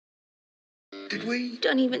Did we?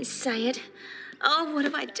 Don't even say it. Oh, what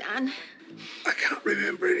have I done? I can't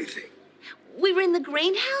remember anything. We were in the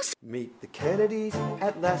greenhouse? Meet the Kennedys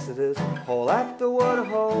at Lassiter's Hall at the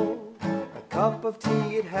Waterhole. A cup of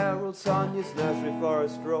tea at Harold Sonia's nursery for a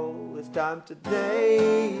stroll. It's time to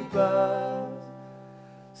neighbours.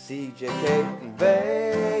 CJ, Kate and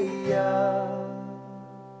Vaya.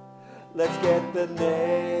 Let's get the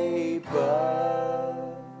neighbours.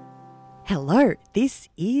 Hello, this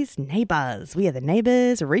is Neighbours. We are the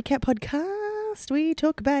Neighbours Recap Podcast. We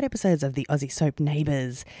talk about episodes of the Aussie soap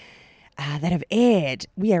Neighbours that have aired.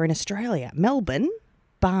 We are in Australia, Melbourne.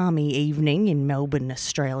 Balmy evening in Melbourne,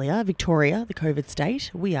 Australia. Victoria, the COVID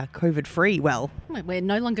state. We are COVID-free. Well, we're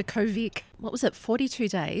no longer COVID. What was it, 42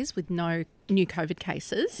 days with no new COVID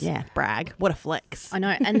cases? Yeah, brag. What a flex. I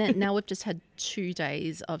know. And then now we've just had 2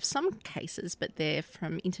 days of some cases, but they're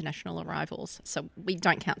from international arrivals. So we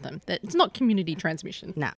don't count them. It's not community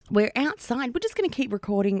transmission. No, we're outside. We're just going to keep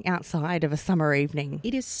recording outside of a summer evening.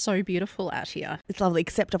 It is so beautiful out here. It's lovely,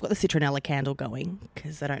 except I've got the citronella candle going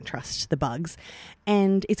because I don't trust the bugs.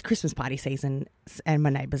 And it's Christmas party season and my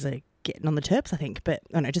neighbours are getting on the terps, I think. But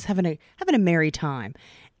I don't know, just having a merry time.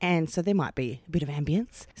 And so there might be a bit of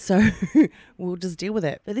ambience. So we'll just deal with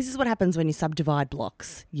it. But this is what happens when you subdivide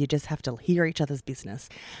blocks. You just have to hear each other's business.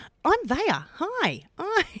 I'm Vaya. Hi.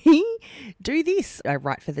 I do this. I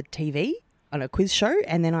write for the TV on a quiz show,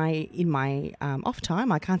 and then in my off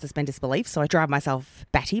time, I can't suspend disbelief, so I drive myself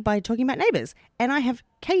batty by talking about neighbours. And I have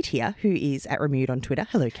Kate here, who is at Remude on Twitter.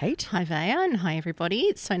 Hello, Kate. Hi, Vaya, and hi, everybody.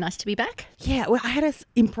 It's so nice to be back. Yeah, well, I had an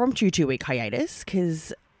impromptu 2-week hiatus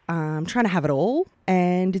because I'm trying to have it all,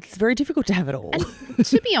 and it's very difficult to have it all. And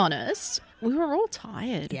to be honest, we were all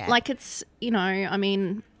tired. Yeah. Like it's, I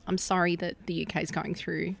mean, I'm sorry that the UK is going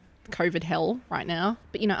through COVID hell right now.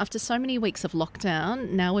 But, after so many weeks of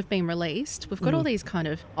lockdown, now we've been released, we've got all these kind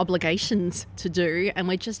of obligations to do, and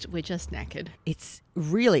we're just knackered. It's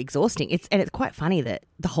really exhausting. It's quite funny that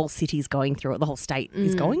the whole city's going through it, the whole state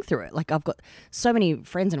is going through it. Like I've got so many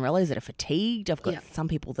friends and relatives that are fatigued. I've got some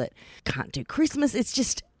people that can't do Christmas.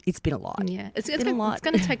 It's been a lot. Yeah, it's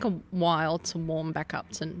going to take a while to warm back up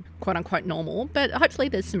to quote-unquote normal, but hopefully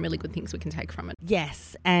there's some really good things we can take from it.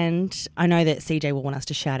 Yes, and I know that CJ will want us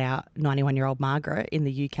to shout out 91-year-old Margaret in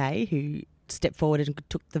the UK who stepped forward and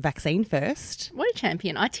took the vaccine first. What a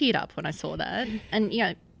champion. I teared up when I saw that. And,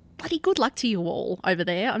 bloody good luck to you all over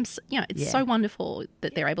there. It's so wonderful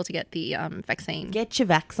that they're able to get the vaccine. Get your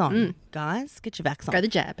vax on, guys. Get your vax on. Go the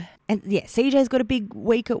jab. And CJ's got a big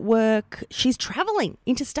week at work. She's travelling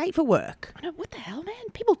interstate for work. I know, what the hell, man?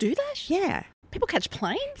 People do that? Yeah. People catch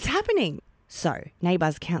planes? It's happening. So,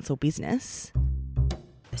 Neighbours Council business.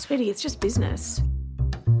 Sweetie, it's just business.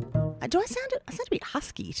 Do I sound a bit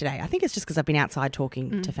husky today? I think it's just because I've been outside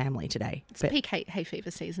talking to family today. It's peak hay fever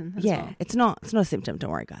season as yeah, well. It's not a symptom. Don't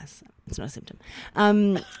worry, guys. It's not a symptom.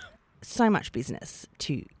 So much business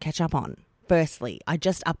to catch up on. Firstly, I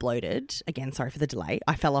just uploaded, again, sorry for the delay,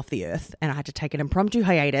 I fell off the earth and I had to take an impromptu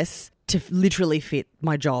hiatus to literally fit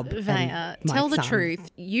my job. Vaya, tell the truth.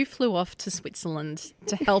 You flew off to Switzerland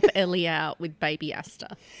to help Ellie out with baby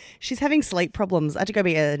Asta. She's having sleep problems. I had to go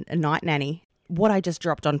be a night nanny. What I just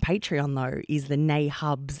dropped on Patreon, though, is the Nay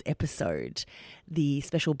Hubs episode, the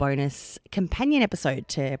special bonus companion episode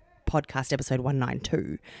to podcast episode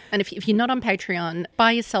 192. And if you're not on Patreon,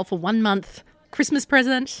 buy yourself a 1-month Christmas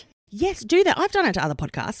present. Yes, do that. I've done it to other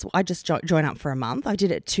podcasts. I just join up for a month. I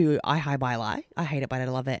did it to I Hi Bye Lie. I hate it, but I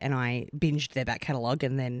love it. And I binged their back catalogue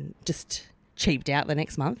and then just cheaped out the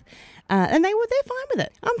next month. And they're fine with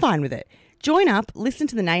it. I'm fine with it. Join up, listen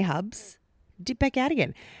to the Nay Hubs, dip back out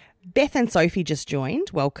again. Beth and Sophie just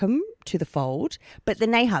joined. Welcome to the fold. But the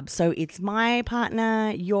Nahub, so it's my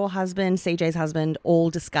partner, your husband, CJ's husband,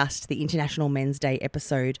 all discussed the International Men's Day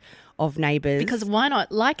episode of Neighbours. Because why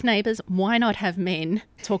not? Like Neighbours, why not have men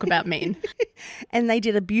talk about men? And they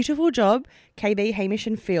did a beautiful job. KB, Hamish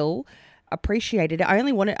and Phil appreciated it. I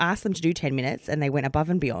only asked them to do 10 minutes and they went above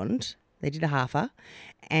and beyond. They did a halfer.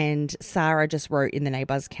 And Sarah just wrote in the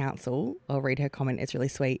Neighbours Council, I'll read her comment, it's really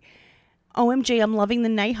sweet. OMG, I'm loving the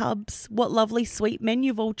Nahubs. What lovely sweet men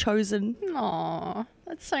you've all chosen. Aw,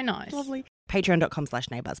 that's so nice. Lovely.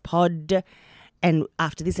 Patreon.com/neighbourspod. And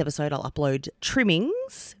after this episode, I'll upload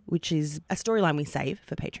Trimmings, which is a storyline we save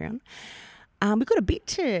for Patreon. We've got a bit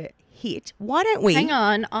to hit. Why don't we? Hang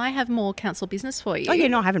on, I have more council business for you. Oh, yeah,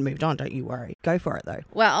 no, I haven't moved on. Don't you worry. Go for it, though.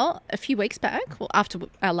 Well, a few weeks back, after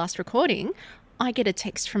our last recording, I get a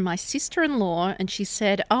text from my sister-in-law and she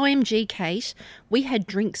said, OMG, Kate, we had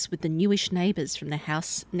drinks with the newish neighbours from the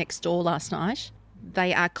house next door last night.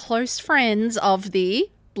 They are close friends of the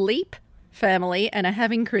bleep family and are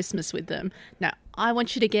having Christmas with them. Now, I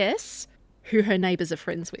want you to guess who her neighbours are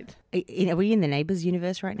friends with. Are we in the Neighbours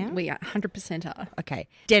universe right now? We 100% are. Okay.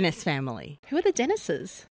 Dennis family. Who are the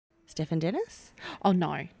Dennises? Steph and Dennis? Oh,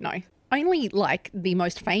 no. Only like the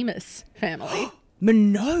most famous family.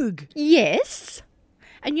 Minogue. Yes.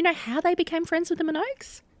 And you know how they became friends with the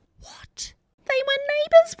Minogues? What? They were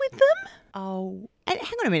neighbours with them. Oh. And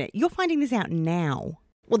hang on a minute. You're finding this out now.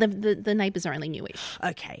 Well, the neighbours are only newish.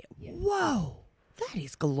 Okay. Whoa. That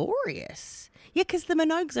is glorious. Yeah, because the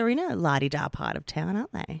Minogues are in a la-di-da part of town,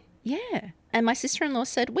 aren't they? Yeah. And my sister-in-law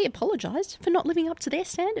said, we apologised for not living up to their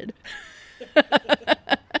standard.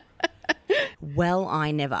 Well,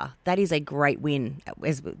 I never. That is a great win,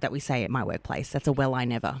 that we say at my workplace. That's a well, I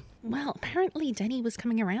never. Well, apparently Danny was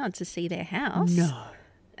coming around to see their house. No.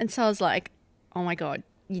 And so I was like, oh my God,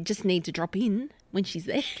 you just need to drop in when she's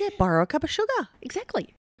there. Yeah, borrow a cup of sugar.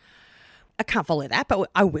 Exactly. I can't follow that, but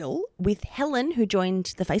I will, with Helen, who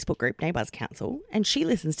joined the Facebook group Neighbours Council, and she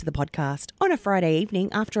listens to the podcast on a Friday evening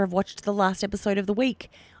after I've watched the last episode of the week.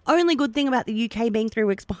 Only good thing about the UK being 3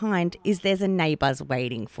 weeks behind is there's a Neighbours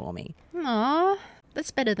waiting for me. Aw, that's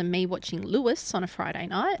better than me watching Lewis on a Friday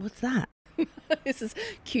night. What's that? This is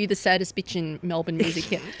cue the saddest bitch in Melbourne music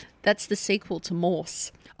here. That's the sequel to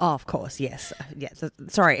Morse. Oh, of course, yes. Yes.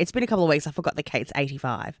 Sorry, it's been a couple of weeks. I forgot that Kate's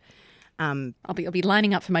 85. I'll be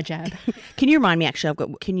lining up for my jab. Can you remind me, actually,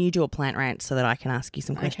 can you do a plant rant so that I can ask you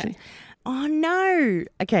some questions? Okay. Oh, no.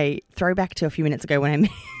 Okay, throwback to a few minutes ago when I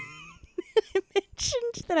mentioned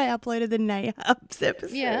that I uploaded the Nayhubs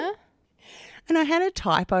episode. Yeah. And I had a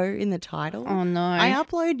typo in the title. Oh, no.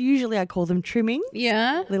 Usually I call them trimmings.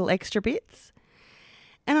 Yeah. Little extra bits.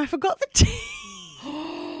 And I forgot the T.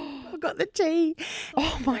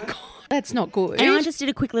 Oh, my God. That's not good. And I just did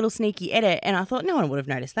a quick little sneaky edit and I thought no one would have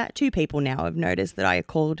noticed that. 2 people now have noticed that I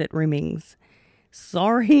called it rimmings.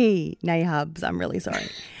 Sorry, Nayhubs. I'm really sorry.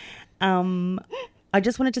 I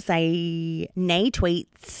just wanted to say Nay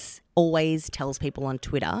Tweets always tells people on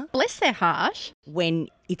Twitter Bless their heart. when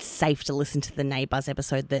it's safe to listen to the Neighbours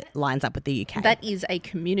episode that lines up with the UK. That is a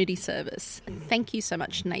community service. And thank you so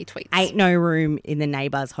much, Nay Tweets. Ain't no room in the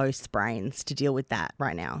Neighbours hosts' brains to deal with that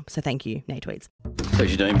right now. So thank you, Nay Tweets.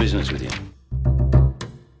 Pleasure doing business with you.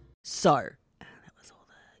 So, that was all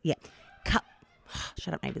the... Yeah.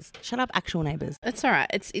 Shut up, neighbours. Shut up, actual neighbours. It's all right.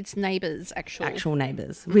 It's neighbours, actual.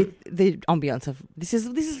 Neighbours with the ambience of this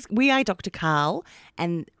is we are Dr. Carl,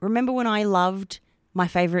 and remember when I loved my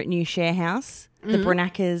favourite new share house, the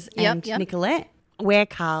Branackers and Yep. Nicolette? We're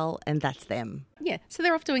Carl and that's them. Yeah. So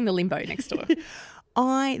they're off doing the limbo next door.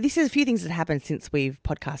 This is a few things that happened since we've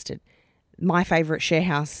podcasted. My favourite share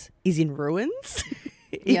house is in ruins.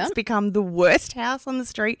 It's become the worst house on the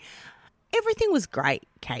street. Everything was great,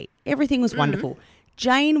 Kate. Everything was wonderful.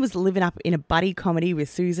 Jane was living up in a buddy comedy with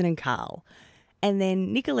Susan and Carl. And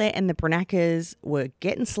then Nicolette and the Branackers were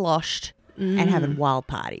getting sloshed and having wild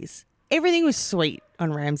parties. Everything was sweet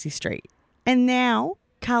on Ramsay Street. And now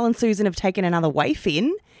Carl and Susan have taken another waif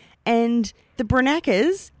in and the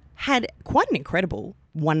Branackers had quite an incredible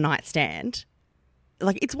one-night stand.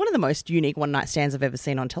 Like, it's one of the most unique one-night stands I've ever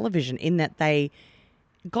seen on television in that they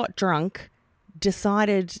got drunk,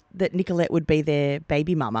 decided that Nicolette would be their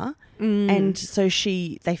baby mama, and so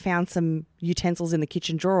they found some utensils in the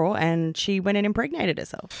kitchen drawer and she went and impregnated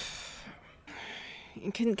herself.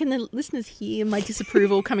 Can the listeners hear my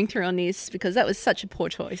disapproval coming through on this? Because that was such a poor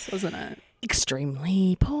choice, wasn't it?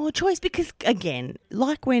 Extremely poor choice because, again,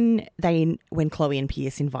 like when Chloe and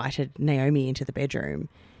Pierce invited Naomi into the bedroom,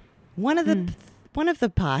 one of the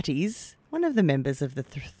parties, one of the members of the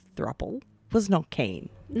throuple was not keen.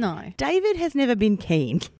 No. David has never been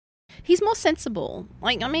keen. He's more sensible.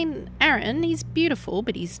 Like, I mean, Aaron, he's beautiful,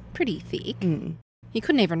 but he's pretty thick. He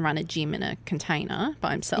couldn't even run a gym in a container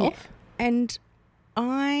by himself. Yeah. And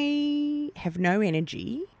I have no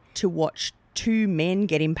energy to watch 2 men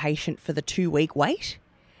get impatient for the 2-week wait.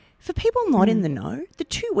 For people not in the know, the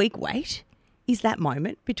 2-week wait is that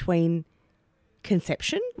moment between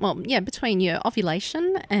conception. Well, yeah, between your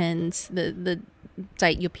ovulation and the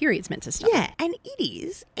date your period's meant to start. Yeah, and it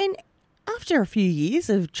is. And after a few years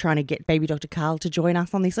of trying to get baby Dr. Carl to join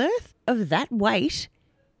us on this earth, of that wait,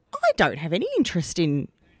 I don't have any interest in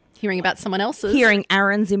Hearing about someone else's. hearing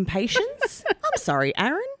Aaron's impatience. I'm sorry,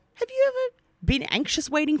 Aaron. Have you ever been anxious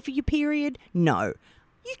waiting for your period? No.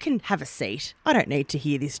 You can have a seat. I don't need to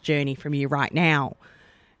hear this journey from you right now.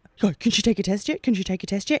 Go, can she take a test yet? Can she take a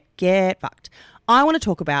test yet? Get fucked. I want to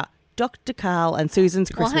talk about Dr. Carl and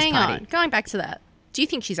Susan's Christmas hang party. on. Going back to that. Do you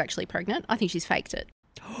think she's actually pregnant? I think she's faked it.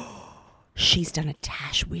 She's done a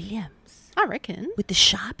Tash Williams I reckon. with the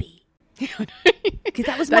Sharpie. 'Cause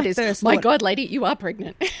that was my first my thought. God, lady, you are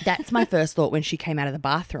pregnant. That's my first thought when she came out of the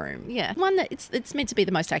bathroom. Yeah, one that it's meant to be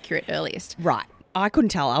the most accurate earliest. Right. I couldn't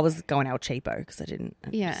tell. I was going El cheapo because I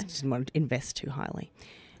Yeah. just didn't want to invest too highly.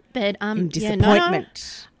 But In yeah,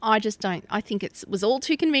 disappointment. no, I just don't. I think it was all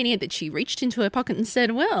too convenient that she reached into her pocket and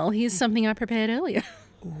said, "Well, here's something I prepared earlier."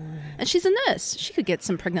 And she's a nurse. She could get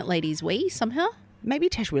some pregnant ladies' wee somehow. Maybe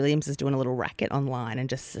Tash Williams is doing a little racket online and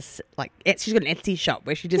just she's got an Etsy shop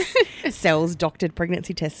where she just sells doctored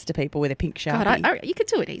pregnancy tests to people with a pink Sharpie. God, you could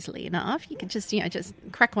do it easily enough. You could just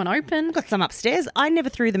crack one open. Got some upstairs. I never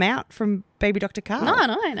threw them out from Baby Dr. Carl. No.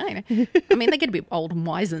 I mean, they get a bit old and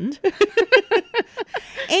wizened.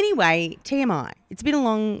 Anyway, TMI. It's been a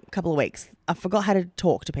long couple of weeks. I forgot how to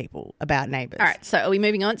talk to people about Neighbours. All right, so are we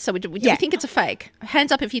moving on? So do we think it's a fake?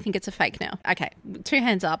 Hands up if you think it's a fake now. Okay, 2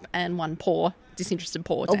 hands up and 1 paw, disinterested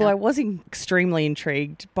paw down. Although I was extremely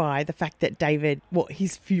intrigued by the fact that David,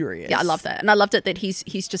 he's furious. Yeah, I love that. And I loved it that he's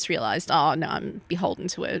just realised, oh, no, I'm beholden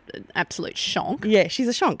to an absolute shonk. Yeah, she's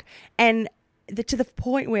a shonk. And to the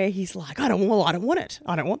point where he's like, I don't want it.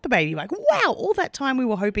 I don't want the baby. Like, wow, all that time we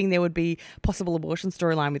were hoping there would be possible abortion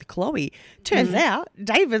storyline with Chloe. Turns out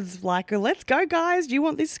David's like, let's go, guys. Do you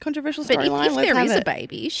want this controversial But storyline? if there is have a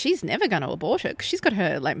baby, she's never going to abort it because she's got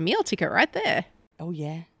her meal ticket right there. Oh,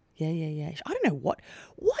 yeah. Yeah. I don't know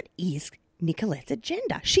what is Nicolette's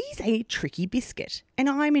agenda. She's a tricky biscuit and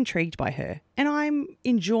I'm intrigued by her and I'm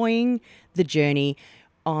enjoying the journey.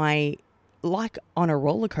 Like on a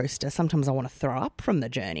roller coaster, sometimes I want to throw up from the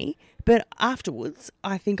journey, but afterwards,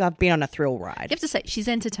 I think I've been on a thrill ride. You have to say, she's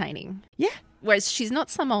entertaining. Yeah. Whereas she's not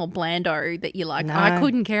some old blando that you're like, No. I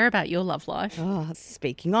couldn't care about your love life. Oh,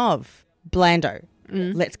 speaking of Blando,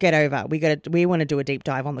 let's get over. We want to do a deep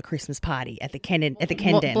dive on the Christmas party at the Ken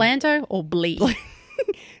What, Den. blando or blee?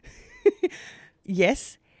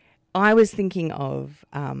 Yes, I was thinking of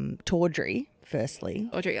Tawdry. Firstly,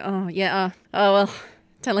 Audrey, oh, yeah. Oh, well,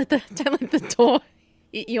 don't let the door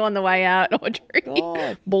hit you on the way out, Audrey.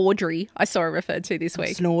 God. Baudry, I saw her referred to this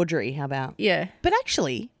week. Snordry. How about? Yeah. But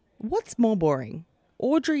actually, what's more boring,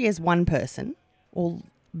 Audrey as one person or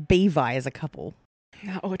Bevi as a couple?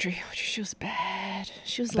 No, Audrey, she was bad.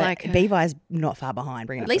 She was But like... Bevi's not far behind.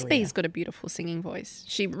 Bringing At up least the rear. Bee's got a beautiful singing voice.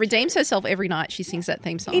 She redeems herself every night she sings that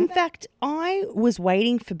theme song. In fact, I was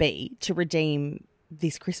waiting for Bea to redeem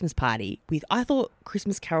this Christmas party with, I thought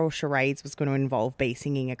Christmas Carol charades was going to involve Bea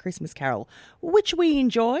singing a Christmas carol, which we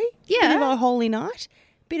enjoy. Yeah. Bit of a holy night,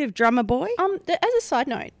 bit of drummer boy. As a side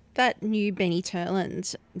note, that new Benny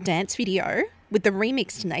Turland dance video with the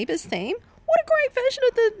remixed Neighbours theme, what a great version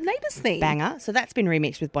of the Neighbours theme. Banger. So that's been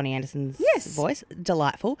remixed with Bonnie Anderson's voice.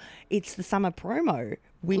 Delightful. It's the summer promo,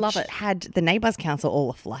 which Love it. had the Neighbours Council all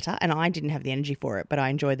aflutter, and I didn't have the energy for it, but I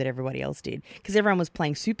enjoyed that everybody else did because everyone was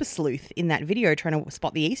playing Super Sleuth in that video trying to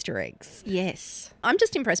spot the Easter eggs. Yes. I'm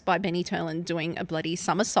just impressed by Benny Turland doing a bloody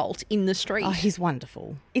somersault in the street. Oh, he's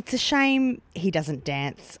wonderful. It's a shame he doesn't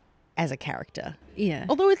dance as a character. yeah.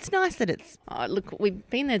 Although it's nice that it's... Oh, look, we've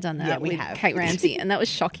been there, done that Yeah, we with have. Kate Ramsey, and that was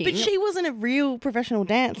shocking. But she wasn't a real professional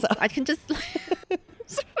dancer. I can just...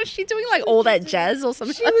 Was she doing like all that jazz or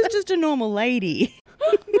something? She was just a normal lady.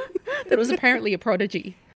 That was apparently a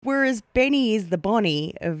prodigy. Whereas Benny is the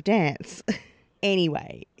Bonnie of dance.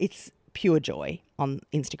 Anyway, it's pure joy on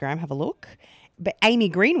Instagram. Have a look. But Amy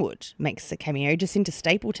Greenwood makes a cameo, Jacinta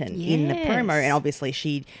Stapleton, in the promo. Yes. And obviously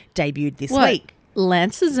she debuted this What? week.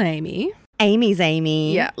 Lance's Amy. Amy's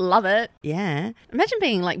Amy. Yeah, love it. Yeah. Imagine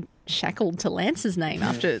being like shackled to Lance's name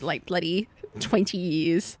after like bloody 20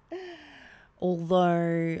 years.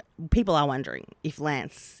 Although people are wondering if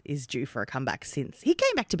Lance is due for a comeback since he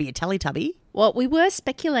came back to be a Teletubby. Well, we were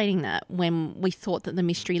speculating that when we thought that the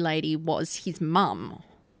mystery lady was his mum.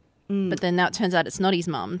 But then now it turns out it's not his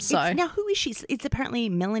mum. So Now, who is she? It's apparently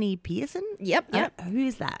Melanie Pearson. Yep. Who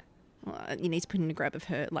is that? You need to put in a grab of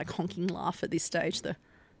her like honking laugh at this stage.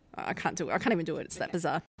 I can't do it. I can't even do it. It's that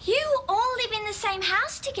bizarre. You all live in the same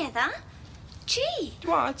house together? Gee.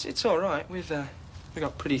 Well, it's all right. We've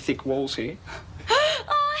got pretty thick walls here.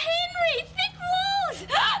 Oh, Henry, thick walls!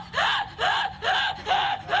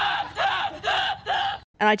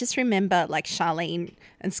 And I just remember like Charlene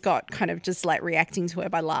and Scott kind of just like reacting to her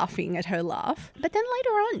by laughing at her laugh. But then later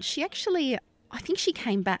on, she actually, I think she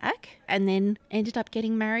came back and then ended up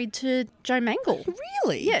getting married to Joe Mangle.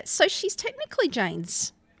 Really? Yeah, so she's technically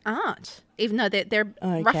Jane's aunt, even though they're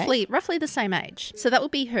Okay. roughly the same age. So that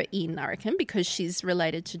would be her in, I reckon, because she's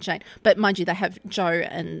related to Jane. But mind you, they have Joe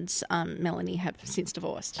and Melanie have since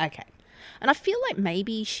divorced. Okay. And I feel like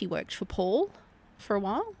maybe she worked for Paul for a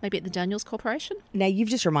while, maybe at the Daniels Corporation. Now, you've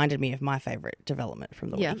just reminded me of my favourite development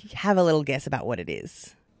from the Yeah. week. Have a little guess about what it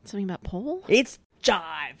is. Something about Paul? It's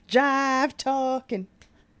Jive talking.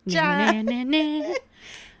 Na, na, na.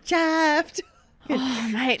 Jive talking. Oh,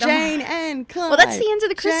 mate. Jane and Clive. Well, that's the end of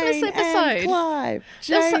the Christmas Jane episode. And Clive.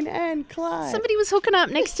 There's Jane and Clive. Somebody was hooking up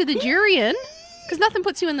next to the durian because nothing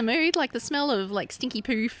puts you in the mood like the smell of like stinky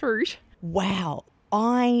poo fruit. Wow.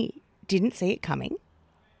 I didn't see it coming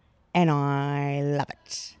and I love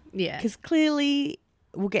it. Yeah. Because clearly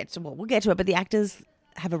we'll get to it, but the actors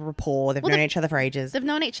have a rapport. They've known each other for ages. They've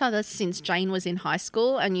known each other since Jane was in high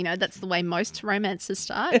school, and you know that's the way most romances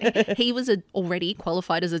start. He was already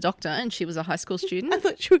qualified as a doctor, and she was a high school student. I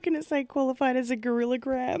thought you were going to say qualified as a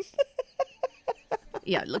gorillagram.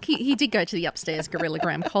 Yeah, look, he did go to the upstairs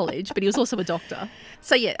Gorillagram College, but he was also a doctor.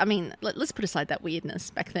 So yeah, I mean, let's put aside that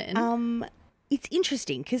weirdness back then. It's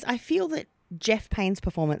interesting because I feel that Jeff Payne's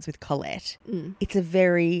performance with Colette, it's a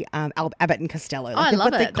very Abbott and Costello. I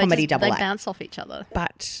love got it. The comedy double they act. bounce off each other.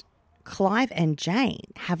 But Clive and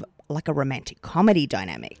Jane have like a romantic comedy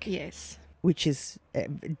dynamic. Yes. Which is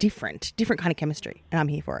different kind of chemistry. And I'm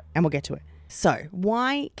here for it. And we'll get to it. So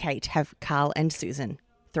why, Kate, have Carl and Susan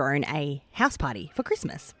thrown a house party for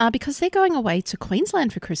Christmas? Because they're going away to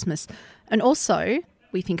Queensland for Christmas. And also,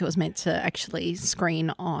 we think it was meant to actually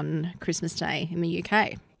screen on Christmas Day in the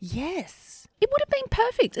UK. Yes. It would have been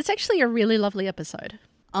perfect. It's actually a really lovely episode.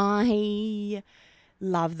 I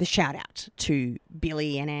love the shout out to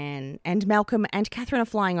Billy and Anne, and Malcolm and Catherine are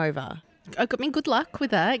flying over. I mean, good luck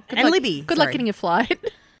with that. And Libby. Good luck getting a flight.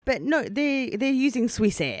 But no, they're using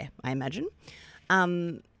Swiss Air, I imagine,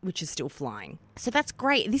 which is still flying. So that's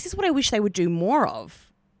great. This is what I wish they would do more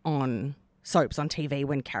of on soaps on TV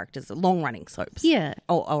when characters are long-running soaps. Yeah.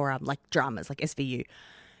 Or like dramas like SVU,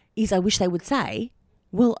 is I wish they would say,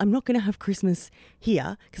 well, I'm not going to have Christmas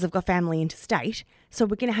here because I've got family interstate, so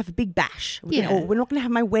we're going to have a big bash. We're not going to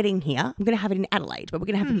have my wedding here. I'm going to have it in Adelaide, but we're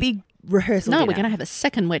going to have a big rehearsal dinner. We're going to have a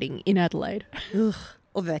second wedding in Adelaide. Ugh.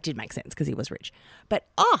 Although that did make sense because he was rich. But,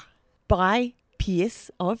 by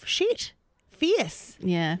Pierce of shit. Fierce.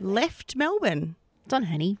 Yeah. Left Melbourne. Don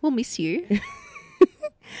Honey, we'll miss you.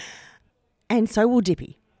 And so will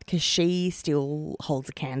Dippy because she still holds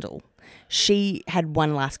a candle. She had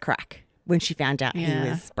one last crack when she found out he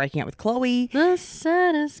was breaking up with Chloe. The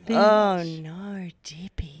saddest bitch. Oh, no,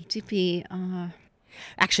 Dippy. Dippy.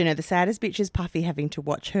 Actually, no, the saddest bitch is Puffy having to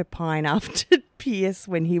watch her pine after Pierce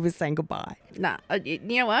when he was saying goodbye. Nah, you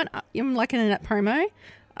know what? I'm liking that promo.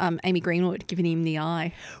 Amy Greenwood giving him the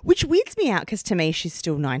eye. Which weirds me out because to me she's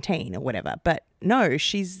still 19 or whatever. But no,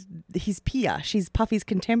 she's his peer. She's Puffy's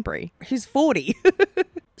contemporary. She's 40.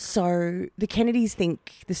 So the Kennedys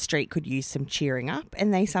think the street could use some cheering up,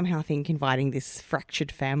 and they somehow think inviting this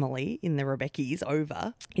fractured family in the Rebeckys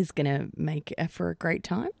over is going to make for a great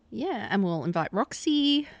time. Yeah, and we'll invite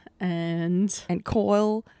Roxy and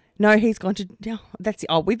Coyle. No, he's gone to...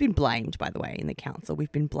 we've been blamed, by the way, in the council.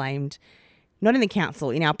 We've been blamed, not in the council,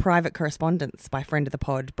 in our private correspondence by friend of the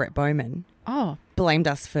pod, Brett Bowman. Oh. Blamed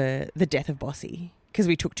us for the death of Bossy because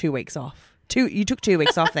we took 2 weeks off. You took 2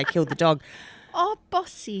 weeks off, they killed the dog. Oh,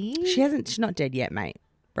 Bossy. She's not dead yet, mate,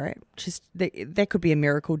 Brett. There could be a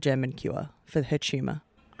miracle German cure for her tumour.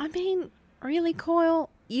 I mean, really, Coyle?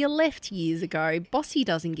 You left years ago. Bossy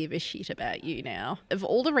doesn't give a shit about you now. Of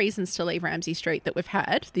all the reasons to leave Ramsay Street that we've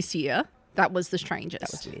had this year, that was the strangest.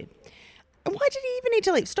 That was weird. And why did he even need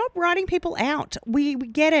to leave? Stop writing people out. We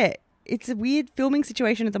get it. It's a weird filming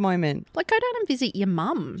situation at the moment. Like, go down and visit your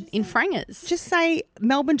mum in Frangers. Just say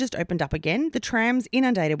Melbourne just opened up again. The tram's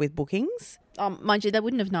inundated with bookings. Mind you, they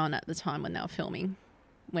wouldn't have known at the time when they were filming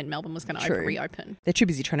when Melbourne was going to reopen. They're too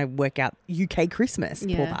busy trying to work out UK Christmas,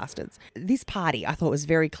 poor bastards. This party I thought was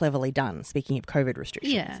very cleverly done, speaking of COVID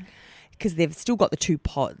restrictions. Yeah. Because they've still got the two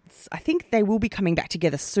pods. I think they will be coming back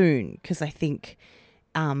together soon because I think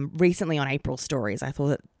recently on April's stories I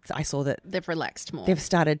saw that they've relaxed more. They've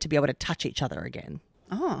started to be able to touch each other again.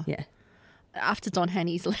 Oh. Yeah. After Don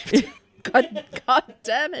Haney's left. God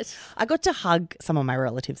damn it. I got to hug some of my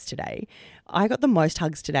relatives today. I got the most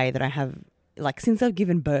hugs today that I have, like, since I've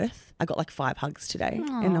given birth. I got like 5 hugs today.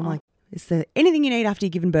 Aww. And I'm like, is there anything you need after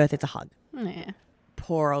you've given birth? It's a hug. Yeah.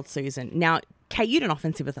 Poor old Susan. Now, Kate, you don't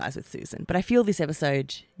often sympathise with Susan, but I feel this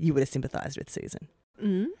episode you would have sympathised with Susan.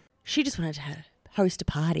 Mm. She just wanted to host a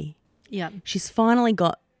party. Yeah. She's finally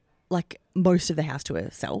got like most of the house to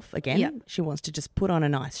herself again. Yep. She wants to just put on a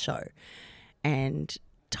nice show. And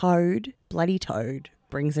bloody Toad,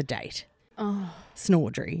 brings a date. Oh.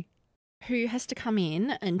 Snordry. Who has to come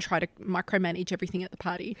in and try to micromanage everything at the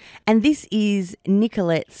party. And this is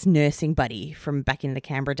Nicolette's nursing buddy from back in the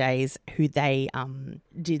Canberra days, who they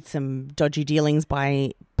did some dodgy dealings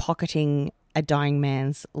by pocketing a dying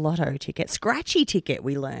man's lotto ticket. Scratchy ticket,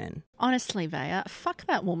 we learn. Honestly, Vaya, fuck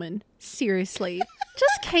that woman. Seriously.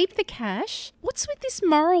 Just keep the cash. What's with this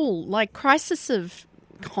moral, crisis of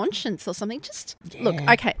conscience or something? Just look,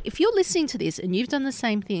 okay, if you're listening to this and you've done the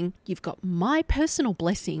same thing, you've got my personal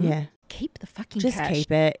blessing. Yeah. Keep the fucking Just cash.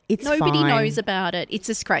 keep it. It's Nobody fine. knows about it. It's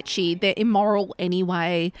a scratchy. They're immoral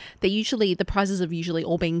anyway. The prizes have usually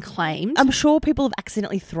all been claimed. I'm sure people have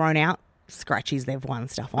accidentally thrown out scratchies they've won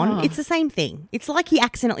stuff on. Oh. It's the same thing. It's like he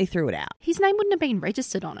accidentally threw it out. His name wouldn't have been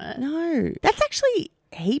registered on it. No. That's actually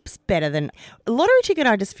heaps better than... A lottery ticket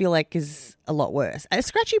I just feel like is a lot worse. A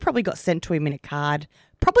scratchy probably got sent to him in a card,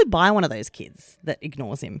 probably by one of those kids that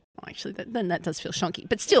ignores him. Actually, then that does feel shonky.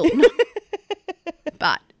 But still...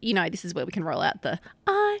 But, this is where we can roll out the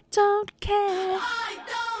I don't care. I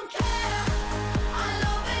don't care. I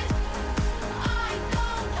love it. I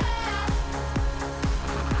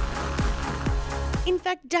don't care. In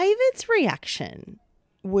fact, David's reaction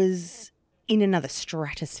was in another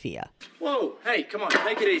stratosphere. Whoa, hey, come on,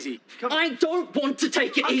 take it easy. Come on. I don't want to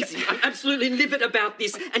take it easy. I'm absolutely livid about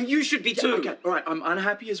this, and you should be too. Okay, all right, I'm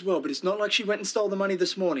unhappy as well, but it's not like she went and stole the money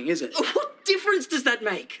this morning, is it? What difference does that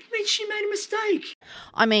make? I mean, she made a mistake.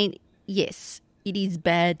 I mean, yes, it is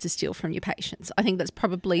bad to steal from your patients. I think that's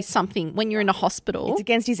probably something when you're in a hospital. It's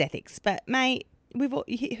against his ethics. But, mate,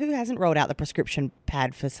 who hasn't rolled out the prescription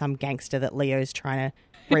pad for some gangster that Leo's trying to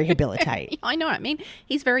rehabilitate? I know. I mean,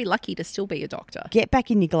 he's very lucky to still be a doctor. Get back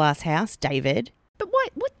in your glass house, David. But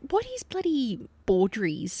what is bloody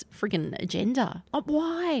Baudry's friggin' agenda?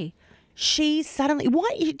 Why? She suddenly...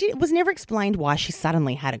 It was never explained why she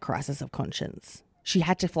suddenly had a crisis of conscience. She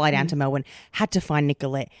had to fly down to Melbourne, had to find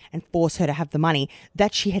Nicolette and force her to have the money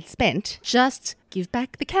that she had spent. Just give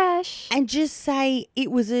back the cash. And just say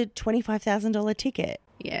it was a $25,000 ticket.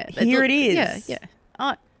 Yeah. Here it is. Yeah.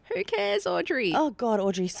 Oh, who cares, Audrey? Oh, God,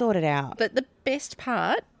 Audrey, sort it out. But the best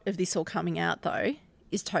part of this all coming out, though,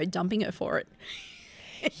 is Toad dumping her for it.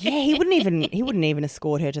 Yeah, he wouldn't even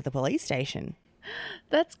escort her to the police station.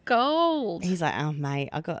 That's gold. He's like, oh, mate,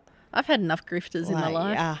 I've had enough grifters in my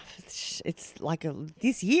life. It's like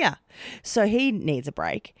this year. So he needs a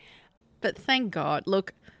break. But thank God.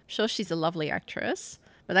 Look, I'm sure she's a lovely actress,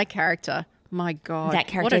 but that character, my God, That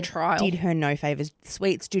character what a trial. did her no favours.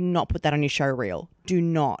 Sweets, do not put that on your show reel. Do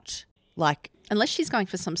not. Unless she's going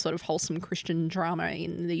for some sort of wholesome Christian drama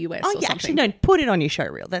in the US or yeah, something. actually, no, put it on your show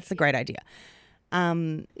reel. That's a great idea.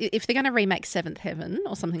 If they're going to remake Seventh Heaven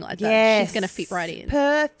or something like that, Yes. she's going to fit right in.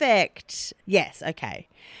 Perfect. Yes, okay.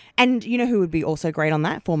 And you know who would be also great on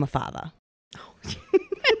that? Former father.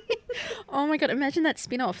 Oh my God, imagine that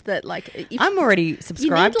spin-off that if I'm already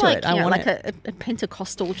subscribed to it. I want it. a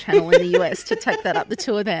Pentecostal channel in the US to take that up, the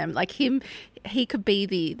two of them. Like him, he could be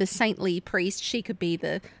the saintly priest, she could be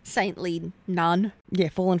the saintly nun. Yeah,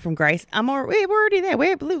 fallen from grace. We're already there.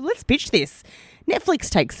 Let's pitch this. Netflix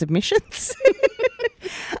takes submissions.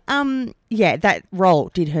 Yeah, that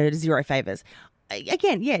role did her zero favours.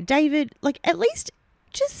 Again, yeah, David, at least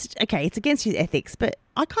okay, it's against his ethics, but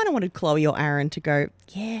I kind of wanted Chloe or Aaron to go,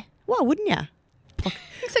 yeah, why wouldn't you?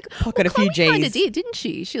 Exactly. Pocket a few Chloe kind Gs. of did, didn't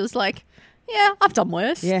she? She was like, yeah, I've done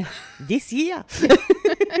worse. Yeah, this year.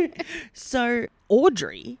 So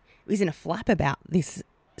Audrey is in a flap about this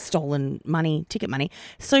stolen money, ticket money.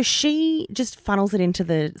 So she just funnels it into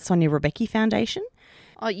the Sonia Rebecca Foundation.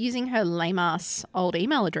 Oh, using her lame-ass old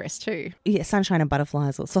email address too. Yeah, Sunshine and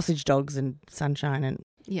Butterflies, or Sausage Dogs and Sunshine, and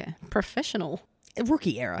Yeah, professional.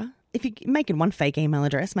 rookie error. If you're making one fake email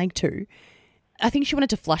address, make two. I think she wanted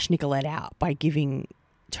to flush Nicolette out by giving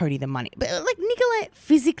Toadie the money. But Nicolette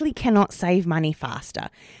physically cannot save money faster.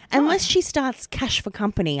 Unless she starts cash for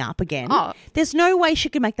company up again. Oh. There's no way she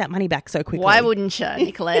could make that money back so quickly. Why wouldn't you,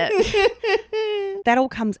 Nicolette? That all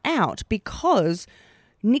comes out because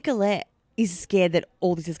Nicolette is scared that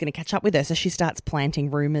all this is going to catch up with her. So she starts planting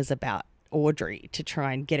rumours about Audrey to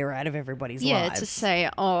try and get her out of everybody's lives. To say,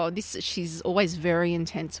 she's always very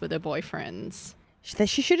intense with her boyfriends.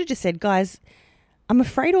 She should have just said, guys, I'm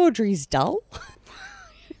afraid Audrey's dull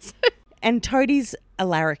and Toadie's a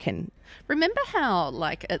larrikin. Remember how,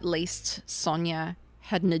 at least Sonia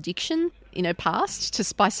had an addiction in her past to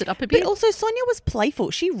spice it up a bit? But also Sonia was playful.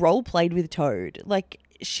 She role-played with Toad.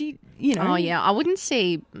 She, Oh, yeah. I wouldn't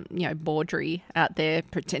see, Baudry out there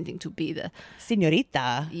pretending to be the...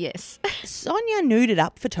 Senorita. Yes. Sonia nuded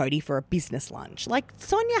up for Toadie for a business lunch.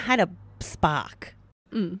 Sonia had a spark.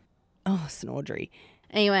 Mm. Oh, Snordry.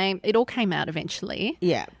 Anyway, it all came out eventually.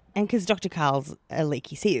 Yeah. And because Dr. Carl's a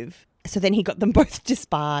leaky sieve, so then he got them both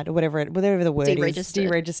disbarred or whatever the word is. Deregistered.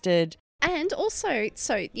 Deregistered. And also,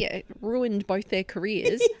 ruined both their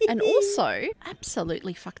careers and also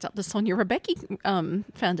absolutely fucked up the Sonia Rebecca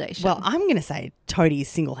foundation. Well, I'm going to say Toadie's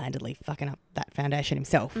single-handedly fucking up that foundation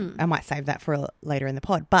himself. I might save that for later in the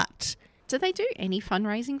pod. But do they do any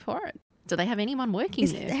fundraising for it? Do they have anyone working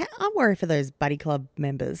there? I worry for those buddy club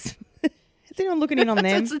members. Is anyone looking in on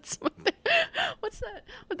them? What's that?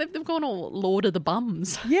 They've gone all Lord of the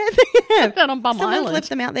Bums. Yeah, they have. Down on Bum Someone's Island. left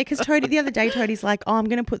them out there because the other day Toadie's like, oh, I'm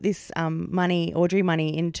going to put this Audrey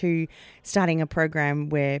money into starting a program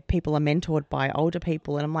where people are mentored by older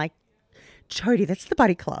people. And I'm like, Toadie, that's the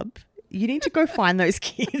buddy club. You need to go find those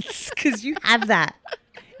kids because you have that.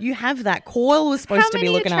 You have that. Coyle was supposed to be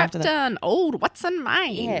looking after them. Down old Watson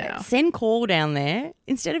Main. Yeah, send Coyle down there.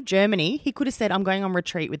 Instead of Germany, he could have said, I'm going on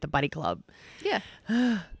retreat with the buddy club. Yeah.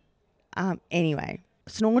 Anyway,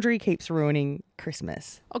 Snawdry keeps ruining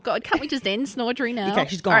Christmas. Oh, God, can't we just end Snawdry now? Okay,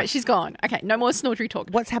 she's gone. All right, she's gone. Okay, no more Snawdry talk.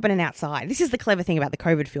 What's happening outside? This is the clever thing about the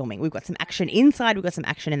COVID filming. We've got some action inside. We've got some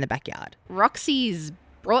action in the backyard. Roxy's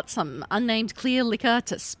brought some unnamed clear liquor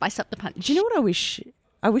to spice up the punch. Do you know what I wish?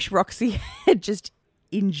 I wish Roxy had just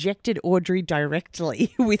injected Audrey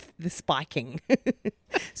directly with the spiking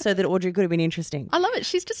so that Audrey could have been interesting. I love it.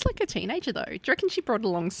 She's just like a teenager, though. Do you reckon she brought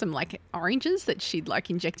along some, like, oranges that she'd, like,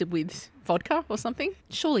 injected with vodka or something?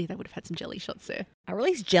 Surely they would have had some jelly shots there. Or at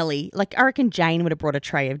least jelly. Like, I reckon Jane would have brought a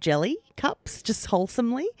tray of jelly cups, just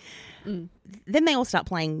wholesomely. Then they all start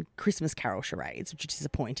playing Christmas carol charades, which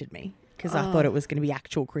disappointed me because I thought it was going to be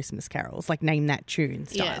actual Christmas carols, like Name That Tune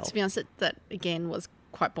style. Yeah, to be honest, that again was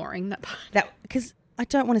quite boring, that part. Because I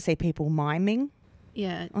don't want to see people miming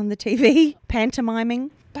Yeah. on the TV,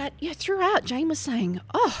 pantomiming. But, yeah, throughout, Jane was saying,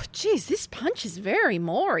 oh, geez, this punch is very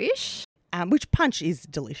Moorish. Which punch is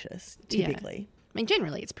delicious, typically. Yeah. I mean,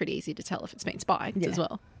 generally, it's pretty easy to tell if it's been spiked as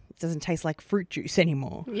well. It doesn't taste like fruit juice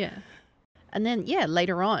anymore. Yeah. And then,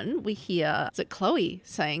 later on, we hear, is it Chloe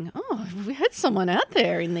saying, oh, we had someone out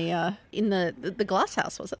there in the glass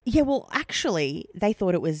house, was it? Yeah, well, actually, they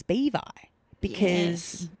thought it was Bevi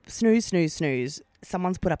because snooze,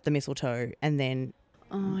 someone's put up the mistletoe and then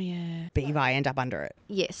Bevi end up under it.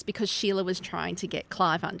 Yes, because Sheila was trying to get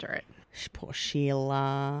Clive under it. Poor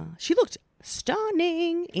Sheila. She looked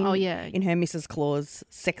stunning in her Mrs. Claus,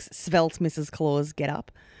 svelte Mrs. Claus get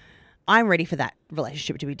up. I'm ready for that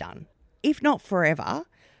relationship to be done. If not forever,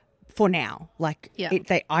 for now.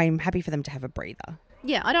 I'm happy for them to have a breather.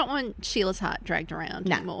 Yeah, I don't want Sheila's heart dragged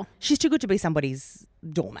around anymore. She's too good to be somebody's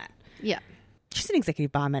doormat. Yeah. She's an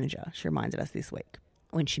executive bar manager, she reminded us this week,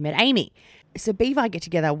 when she met Amy. So Bevi get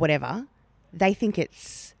together, whatever. They think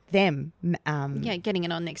it's them. Getting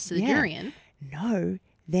it on next to the durian. No,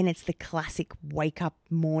 then it's the classic wake up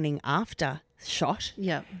morning after shot.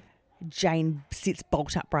 Yep. Jane sits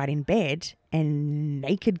bolt upright in bed and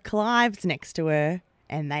naked Clive's next to her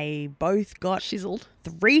and they both got chiseled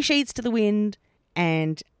 3 sheets to the wind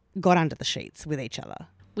and got under the sheets with each other.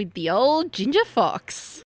 With the old Ginger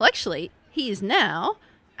Fox. Well, actually, he is now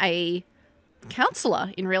a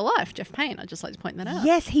councillor in real life, Jeff Payne. I'd just like to point that out.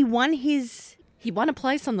 Yes, he won a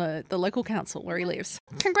place on the local council where he lives.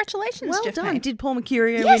 Congratulations, well Jeff done. Payne. Did Paul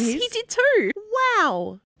Mercurio Yes, win his? he did too.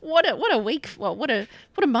 Wow. What a week. Well, what a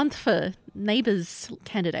month for Neighbours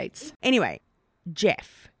candidates. Anyway,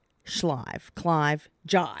 Jeff, Schlive, Clive,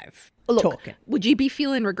 Jive. Look, talking. Would you be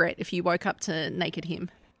feeling regret if you woke up to naked him?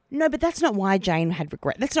 No, but that's not why Jane had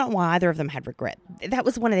regret. That's not why either of them had regret. That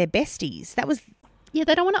was one of their besties. That was... Yeah,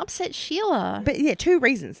 they don't want to upset Sheila. But 2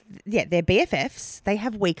 reasons. Yeah, they're BFFs. They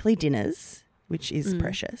have weekly dinners, which is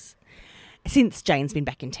precious. Since Jane's been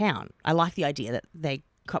back in town. I like the idea that they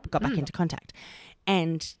got back into contact.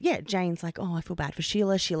 And, Jane's like, oh, I feel bad for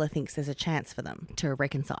Sheila. Sheila thinks there's a chance for them to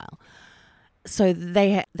reconcile. So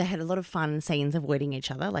they had a lot of fun scenes avoiding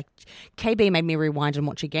each other. Like, KB made me rewind and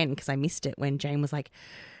watch again because I missed it when Jane was like,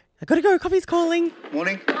 I got to go, coffee's calling.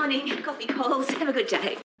 Morning. Morning, coffee calls. Have a good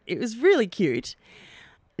day. It was really cute.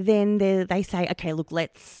 Then they say, okay, look,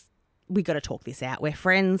 we got to talk this out. We're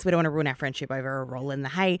friends. We don't want to ruin our friendship over a roll in the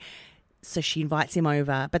hay. So she invites him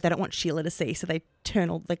over, but they don't want Sheila to see. So they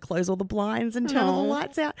close all the blinds and turn all the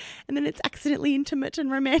lights out. And then it's accidentally intimate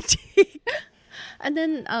and romantic. And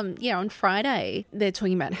then, on Friday, they're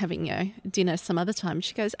talking about having dinner some other time.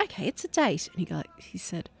 She goes, okay, it's a date. And he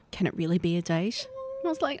said, can it really be a date? And I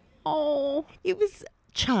was like, oh. It was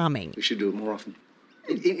charming. We should do it more often.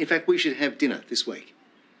 In fact, we should have dinner this week.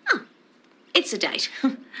 Oh, it's a date.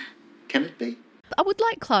 Can it be? I would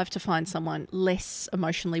like Clive to find someone less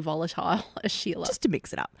emotionally volatile as Sheila. Just to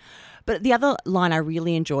mix it up. But the other line I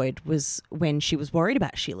really enjoyed was when she was worried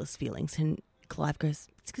about Sheila's feelings and Clive goes,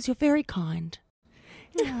 it's because you're very kind.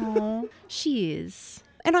 Aww, she is.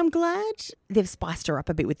 And I'm glad they've spiced her up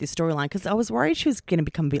a bit with this storyline because I was worried she was going to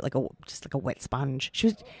become a bit like a wet sponge.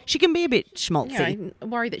 She can be a bit schmaltzy. I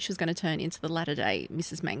worried that she was going to turn into the latter-day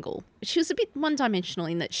Mrs. Mangle. She was a bit one-dimensional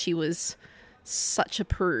in that she was such a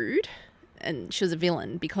prude and she was a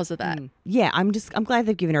villain because of that. Yeah, I'm glad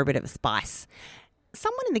they've given her a bit of a spice.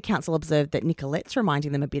 Someone in the council observed that Nicolette's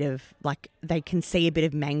reminding them a bit of, like, they can see a bit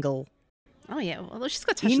of Mangle. Oh, yeah. Well, she's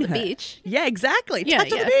got touch of the bitch. Yeah, exactly.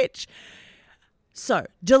 Touch of the bitch. So,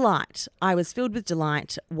 delight. I was filled with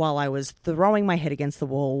delight while I was throwing my head against the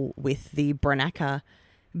wall with the Branaka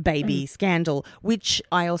baby scandal, which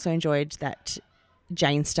I also enjoyed that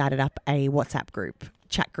Jane started up a WhatsApp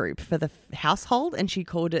chat group for the household, and she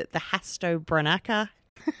called it the Hasto Branaka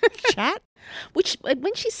chat. Which,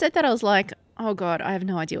 when she said that, I was like, oh, God, I have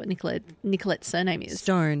no idea what Nicolette's surname is.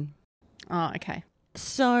 Stone. Oh, okay.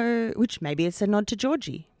 So, which maybe it's a nod to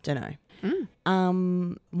Georgie. Don't know.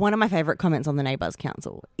 One of my favourite comments on the Neighbours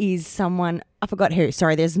Council is someone, I forgot who,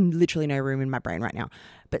 sorry, there's literally no room in my brain right now,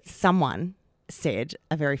 but someone said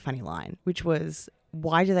a very funny line, which was,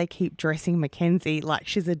 why do they keep dressing Mackenzie like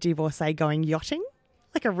she's a divorcee going yachting?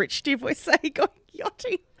 Like a rich divorcee going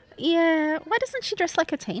yachting? Yeah, why doesn't she dress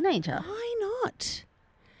like a teenager? Why not?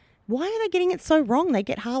 Why are they getting it so wrong? They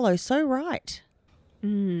get Harlow so right.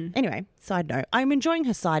 Anyway, side note, I'm enjoying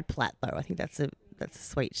her side plait though. I think that's a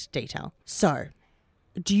sweet detail. So,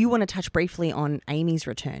 do you want to touch briefly on Amy's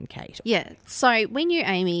return, Kate? Yeah. So we knew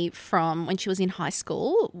Amy from when she was in high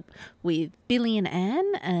school with Billy and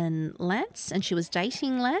Anne and Lance, and she was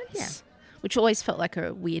dating Lance, which always felt like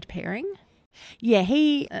a weird pairing. Yeah,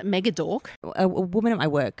 he... mega dork. A woman at my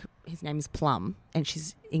work, his name is Plum, and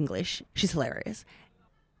she's English. She's hilarious.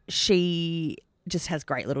 She just has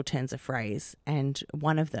great little turns of phrase, and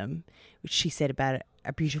one of them, which she said about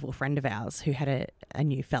a beautiful friend of ours who had a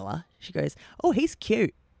new fella, she goes, oh, he's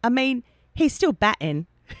cute. I mean, he's still batting.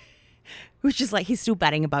 Which is like, he's still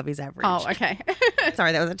batting above his average. Oh, okay.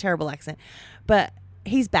 Sorry, that was a terrible accent. But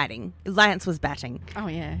he's batting. Lance was batting. Oh,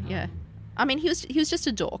 yeah, yeah. I mean, he was just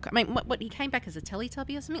a dork. I mean, what he came back as a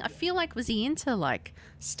Teletubby or something? I feel like, was he into, like,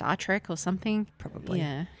 Star Trek or something? Probably.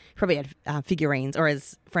 Yeah. Probably had figurines, or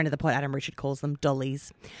as friend of the pod, Adam Richard calls them,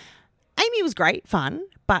 dollies. Amy was great, fun,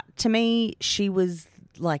 but to me, she was,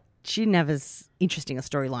 like, she didn't have as interesting a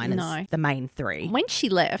storyline as the main three. When she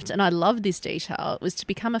left, and I love this detail, it was to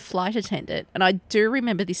become a flight attendant, and I do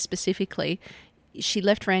remember this specifically. She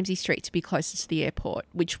left Ramsay Street to be closer to the airport,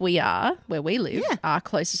 which we are, where we live, are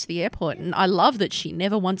closer to the airport. And I love that she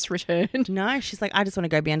never once returned. No, she's like, I just want to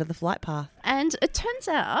go be under the flight path. And it turns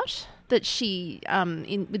out that she,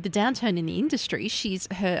 with the downturn in the industry,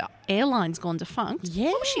 her airline's gone defunct.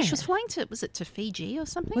 Yeah. What was she? She was flying to Fiji or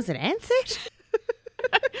something? Was it Ansett?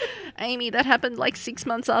 Amy, that happened like 6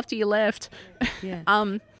 months after you left. Yeah.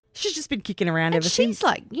 She's just been kicking around ever since. She's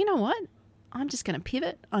like, you know what? I'm just going to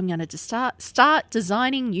pivot. I'm going to start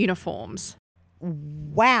designing uniforms.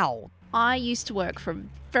 Wow. I used to work for a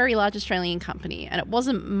very large Australian company, and it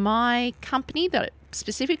wasn't my company that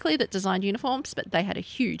specifically that designed uniforms, but they had a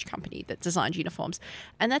huge company that designed uniforms,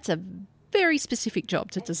 and that's a very specific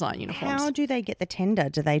job to design uniforms. How do they get the tender?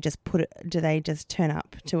 Do they just turn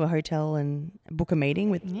up to a hotel and book a meeting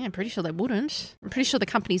with? Yeah, I'm pretty sure they wouldn't. I'm pretty sure the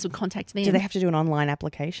companies would contact them. Do they have to do an online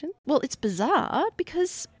application? Well, it's bizarre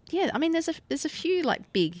because I mean, there's a few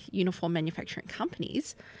like big uniform manufacturing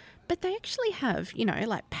companies, but they actually have,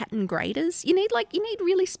 like pattern graders. You need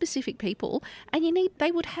really specific people, and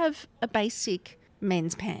they would have a basic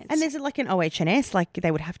men's pants. And there's like an OH&S, like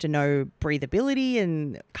they would have to know breathability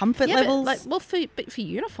and comfort levels. But for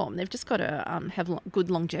uniform, they've just got to have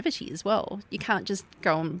good longevity as well. You can't just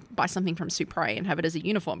go and buy something from Supre and have it as a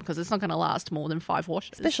uniform because it's not going to last more than 5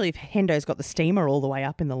 washes. Especially if Hendo's got the steamer all the way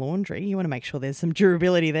up in the laundry. You want to make sure there's some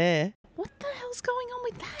durability there. What the hell's going on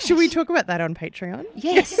with that? Should we talk about that on Patreon?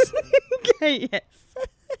 Yes. Okay, yes.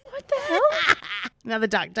 What the hell? Another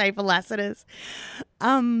dark day for Lassiter's.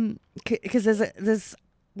 Because there's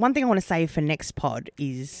one thing I want to save for next pod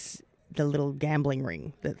is the little gambling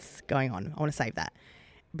ring that's going on. I want to save that.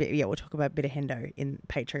 But yeah, we'll talk about a bit of Hendo in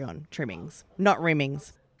Patreon trimmings, not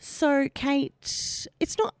rimmings. So, Kate,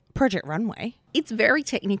 it's not Project Runway. It's very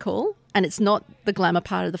technical, and it's not the glamour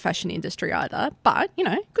part of the fashion industry either, but,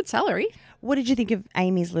 good salary. What did you think of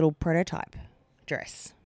Amy's little prototype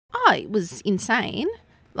dress? Oh, it was insane.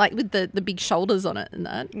 Like with the big shoulders on it and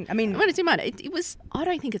that. I mean, it was, I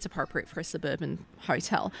don't think it's appropriate for a suburban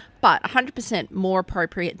hotel, but 100% more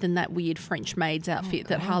appropriate than that weird French maid's outfit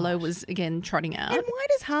that Harlow was again trotting out. And why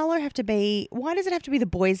does it have to be the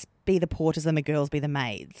boys be the porters and the girls be the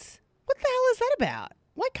maids? What the hell is that about?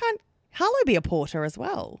 Why can't Harlow be a porter as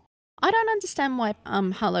well? I don't understand why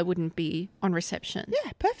Harlow wouldn't be on reception.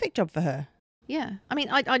 Yeah, perfect job for her. Yeah. I mean,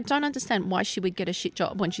 I don't understand why she would get a shit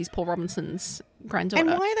job when she's Paul Robinson's granddaughter.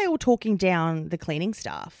 And why are they all talking down the cleaning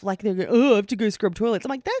staff? Like they're going, oh, I have to go scrub toilets. I'm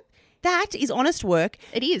like, that is honest work.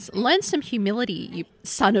 It is. Learn some humility, you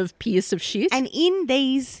son of Pierce of shit. And in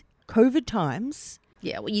these COVID times...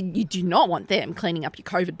 Yeah, well, you do not want them cleaning up your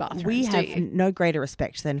COVID bathrooms, We have do you? no greater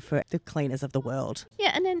respect than for the cleaners of the world. Yeah,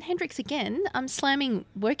 and then Hendrix again, slamming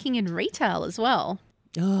working in retail as well.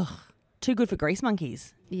 Ugh, too good for grease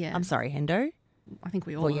monkeys. Yeah. I'm sorry, Hendo. I think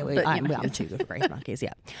we all Well, yeah, are, but, I'm you know. too good for grease monkeys,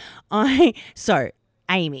 yeah. So,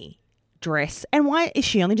 Amy, dress. And why is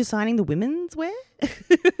she only just signing the women's wear?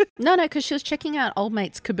 No, because she was checking out old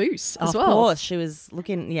mate's caboose as well. Of course, she was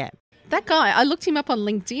looking, yeah. That guy, I looked him up on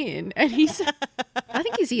LinkedIn and he's, I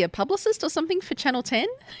think, is he a publicist or something for Channel 10?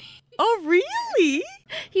 Oh, really?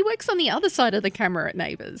 He works on the other side of the camera at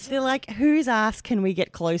Neighbours. They're like, whose ass can we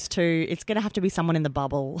get close to? It's going to have to be someone in the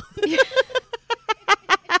bubble.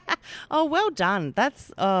 Oh, well done.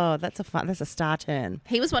 That's a star turn.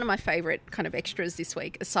 He was one of my favourite kind of extras this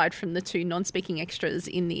week, aside from the two non-speaking extras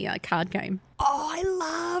in the card game. Oh, I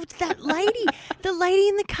loved that lady. The lady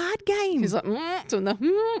in the card game. He's like, doing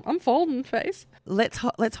the I'm folding face. Let's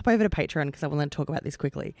hop over to Patreon because I want to talk about this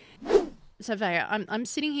quickly. So, Vaya, I'm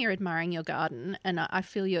sitting here admiring your garden and I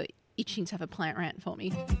feel you're itching to have a plant rant for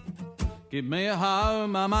me. Give me a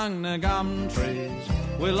home among the gum trees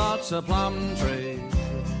with lots of plum trees.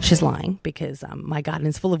 She's lying because my garden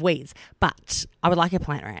is full of weeds. But I would like a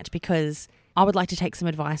plant rant because I would like to take some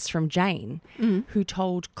advice from Jane, who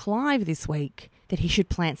told Clive this week that he should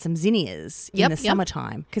plant some zinnias in the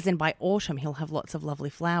summertime because then by autumn he'll have lots of lovely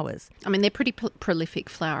flowers. I mean, they're pretty prolific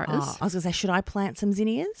flowers. Oh, I was going to say, should I plant some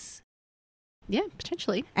zinnias? Yeah,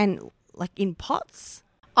 potentially. And like in pots?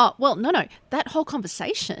 Oh, well, no. That whole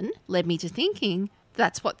conversation led me to thinking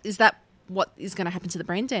is that what is going to happen to the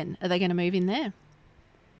Brain Den? Are they going to move in there?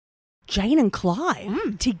 Jane and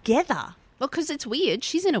Clive together. Well, because it's weird.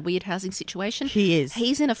 She's in a weird housing situation. She is.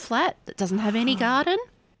 He's in a flat that doesn't have any garden.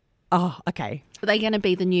 Oh, okay. Are they going to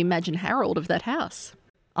be the new Madge and Harold of that house?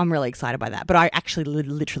 I'm really excited by that. But I actually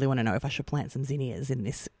literally want to know if I should plant some zinnias in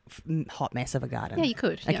this hot mess of a garden. Yeah, you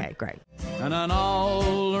could. Okay, yeah. great. And an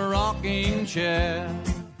old rocking chair.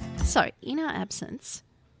 So, in our absence,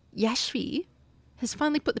 Yashvi has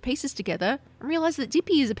finally put the pieces together and realised that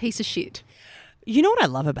Dippy is a piece of shit. You know what I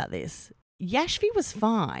love about this? Yashvi was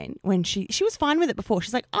fine when she was fine with it before.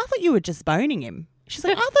 She's like, I thought you were just boning him. She's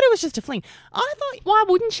like, I thought it was just a fling. Why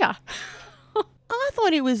wouldn't ya? I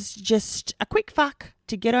thought it was just a quick fuck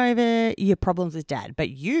to get over your problems with dad. But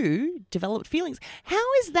you developed feelings. How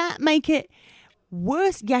does that make it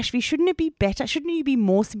worse, Yashvi? Shouldn't it be better? Shouldn't you be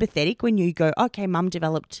more sympathetic when you go, okay, mum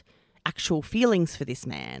developed actual feelings for this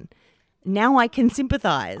man? Now I can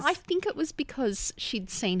sympathise. I think it was because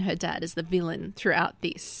she'd seen her dad as the villain throughout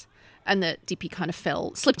this and that Dippy kind of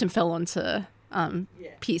slipped and fell onto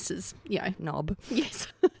Pierce's, knob. Yes.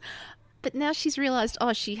 But now she's realised,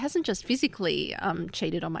 she hasn't just physically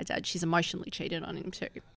cheated on my dad, she's emotionally cheated on him too.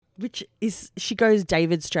 Which is, she goes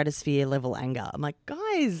David Stratosphere level anger. I'm like,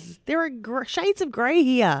 guys, there are shades of grey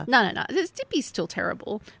here. No. This Dippy's still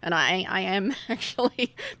terrible. And I am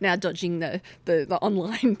actually now dodging the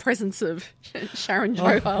online presence of Sharon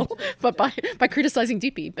Johal but by criticising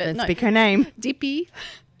Dippy. But Don't no, speak her name. Dippy,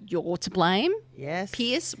 you're to blame. Yes.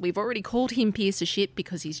 Pierce, we've already called him Pierce of shit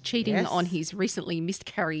because he's cheating on his recently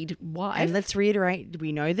miscarried wife. And let's reiterate,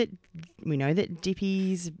 we know that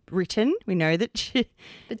Dippy's written. We know that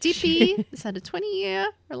But Dippy has had a 20-year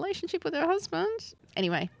relationship with her husband.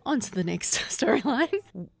 Anyway, on to the next storyline.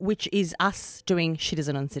 Which is us doing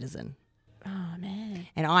Citizen on Citizen. Oh, man.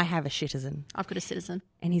 And I have a Citizen. I've got a Citizen.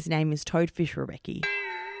 And his name is Toadfish Rebecca.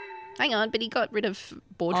 Hang on, but he got rid of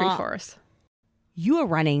Baudry for us. You are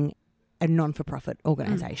running a non-for-profit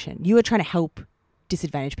organisation. You are trying to help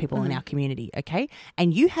disadvantaged people in our community, okay?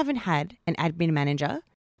 And you haven't had an admin manager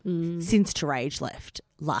since Terage left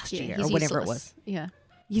last year or whatever it was. Yeah.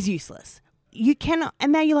 He's useless. You cannot,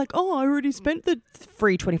 and now you're like, oh, I already spent the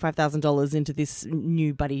free $25,000 into this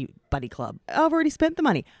new buddy club. I've already spent the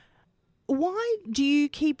money. Why do you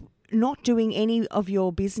keep not doing any of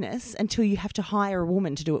your business until you have to hire a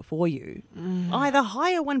woman to do it for you? Either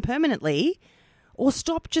hire one permanently or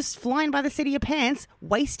stop just flying by the seat of your pants,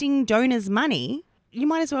 wasting donors' money. You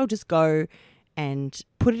might as well just go and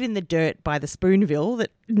put it in the dirt by the Spoonville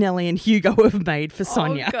that Nellie and Hugo have made for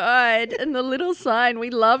Sonia. Oh, God. And the little sign, we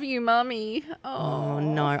love you, Mummy. Oh,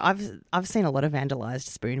 no. I've seen a lot of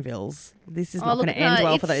vandalised Spoonvilles. This is not going to end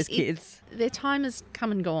well for those kids. Their time has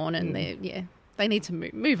come and gone and they need to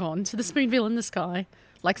move on to the Spoonville in the sky,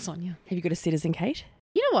 like Sonia. Have you got a Citizen, Kate?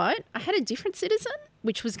 You know what? I had a different citizen,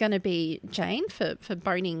 which was going to be Jane for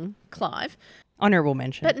boning Clive. Honourable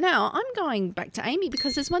mention. But now I'm going back to Amy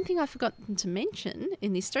because there's one thing I forgot to mention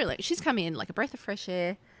in this story. Like, she's come in like a breath of fresh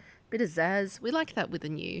air, bit of zazz. We like that with a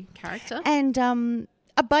new character. And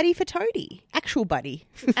a buddy for Toadie. Actual buddy.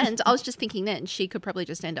 And I was just thinking then she could probably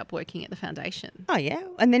just end up working at the foundation. Oh, yeah.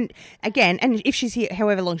 And then, again, and if she's here,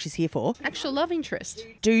 however long she's here for. Actual love interest.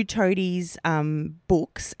 Do Toadie's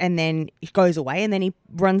books and then he goes away and then he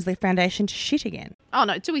runs the foundation to shit again. Oh,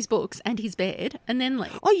 no, do his books and his bed and then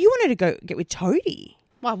leave. Oh, you wanted to go get with Toadie.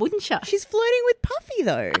 Why wouldn't you? She's flirting with Puffy,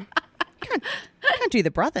 though. can't do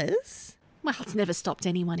the brothers. Well, it's never stopped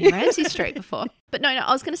anyone in Ramsay Street before. But no,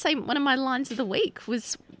 I was going to say one of my lines of the week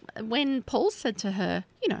was when Paul said to her,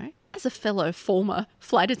 you know, as a fellow former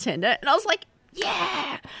flight attendant, and I was like,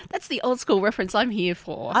 yeah, that's the old school reference I'm here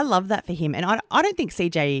for. I love that for him. And I don't think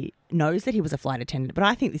CJ knows that he was a flight attendant, but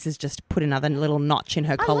I think this has just put another little notch in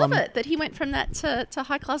her column. I love it that he went from that to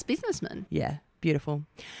high-class businessman. Yeah, beautiful.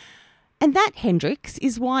 And that, Hendrix,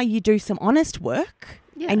 is why you do some honest work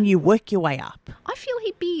and you work your way up. I feel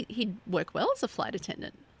he'd work well as a flight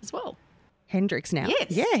attendant as well. Hendrix now?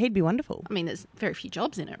 Yes. Yeah, he'd be wonderful. I mean, there's very few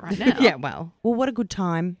jobs in it right now. Yeah, well, what a good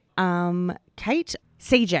time. Kate,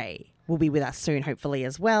 CJ will be with us soon, hopefully,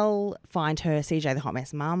 as well. Find her, CJ the Hot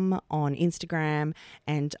Mess Mum, on Instagram.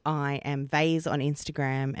 And I am Vase on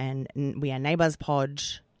Instagram. And we are Neighbours Pod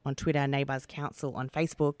on Twitter, Neighbours Council on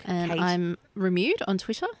Facebook. And Kate, I'm Remude on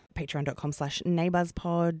Twitter.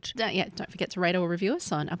 Patreon.com/NeighboursPod. Don't forget to rate or review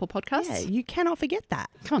us on Apple Podcasts. Yeah, you cannot forget that.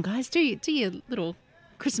 Come on, guys, do your little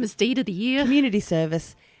Christmas deed of the year. Community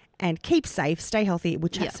service. And keep safe, stay healthy. We'll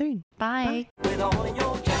chat soon. Bye. With all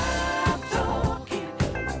your jazz.